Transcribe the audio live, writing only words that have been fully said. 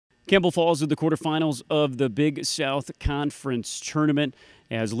Campbell falls to the quarterfinals of the Big South Conference Tournament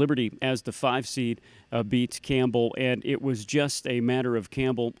as Liberty, as the 5 seed, beats Campbell, and it was just a matter of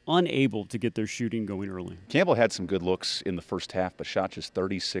Campbell unable to get their shooting going early. Campbell had some good looks in the first half, but shot just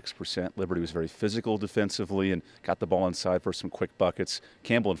 36%. Liberty was very physical defensively and got the ball inside for some quick buckets.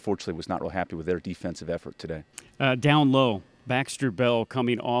 Campbell, unfortunately, was not real happy with their defensive effort today. Down low, Baxter Bell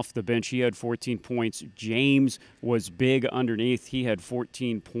coming off the bench. He had 14 points. James was big underneath. He had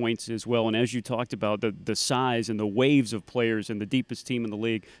 14 points as well. And as you talked about, the size and the waves of players and the deepest team in the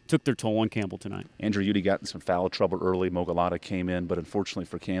league took their toll on Campbell tonight. Andrew Udy got in some foul trouble early. Mogalata came in, but unfortunately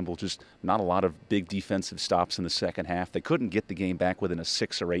for Campbell, just not a lot of big defensive stops in the second half. They couldn't get the game back within a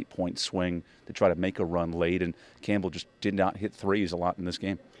 6 or 8 point swing to try to make a run late, and Campbell just did not hit threes a lot in this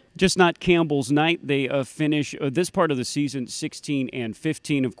game. Just not Campbell's night. They finish this part of the season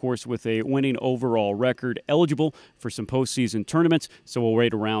 16-15, of course, with a winning overall record, eligible for some postseason tournaments. So we'll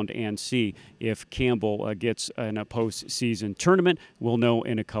wait around and see if Campbell gets in a postseason tournament. We'll know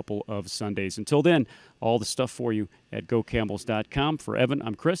in a couple of Sundays. Until then, all the stuff for you at GoCambles.com. For Evan,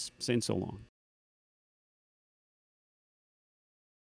 I'm Chris, saying so long.